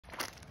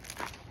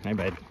Hi,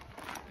 bud.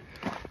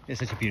 It's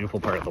such a beautiful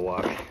part of the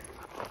walk.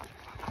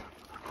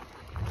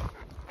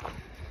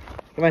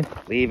 Come on,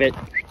 leave it.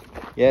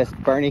 Yes,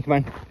 Barney, come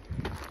on.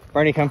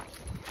 Barney, come.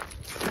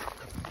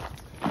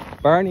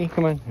 Barney,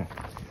 come on.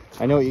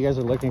 I know what you guys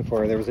are looking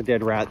for. There was a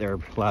dead rat there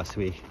last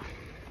week.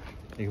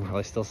 You can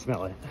probably still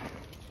smell it.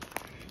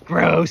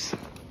 Gross.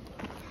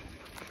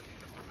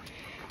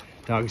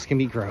 Dogs can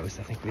be gross.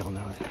 I think we all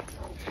know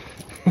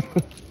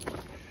it.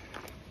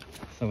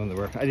 Some of them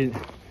were.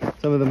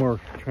 Some of them were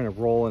trying to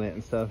roll in it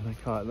and stuff, and I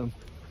caught them.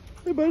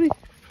 Hey, buddy.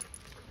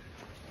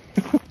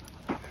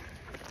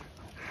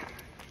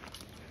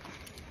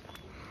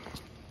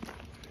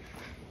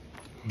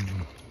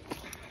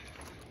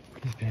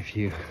 There's been a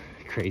few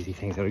crazy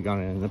things that have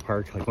gone in the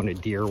park, like when a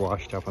deer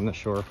washed up on the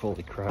shore.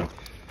 Holy crap.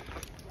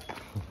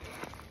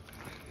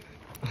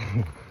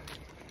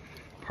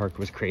 Park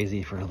was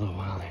crazy for a little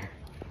while there.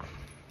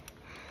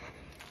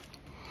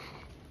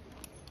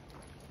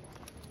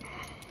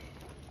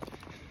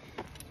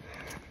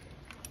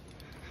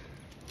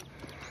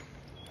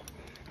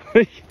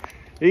 What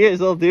are you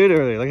guys all doing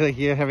over there? Look like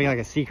you're having like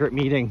a secret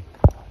meeting.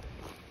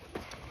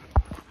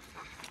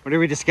 What are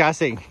we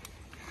discussing?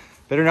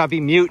 Better not be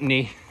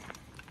mutiny.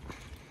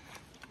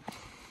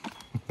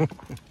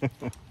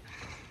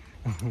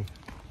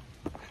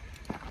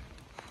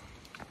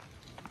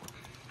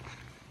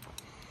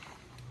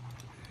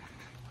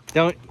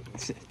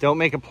 Don't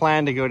make a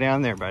plan to go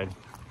down there, bud.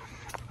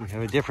 We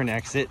have a different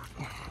exit.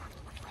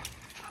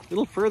 A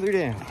little further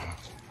down.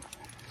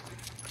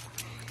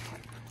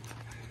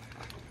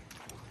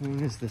 And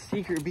this is the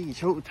secret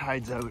beach. Oh, the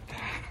tide's out.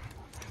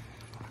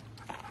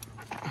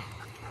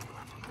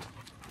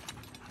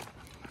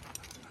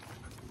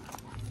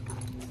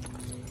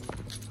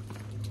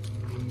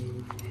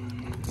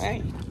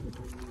 Hey.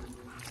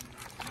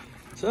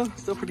 So,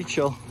 still pretty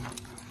chill.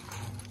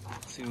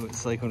 See what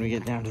it's like when we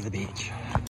get down to the beach.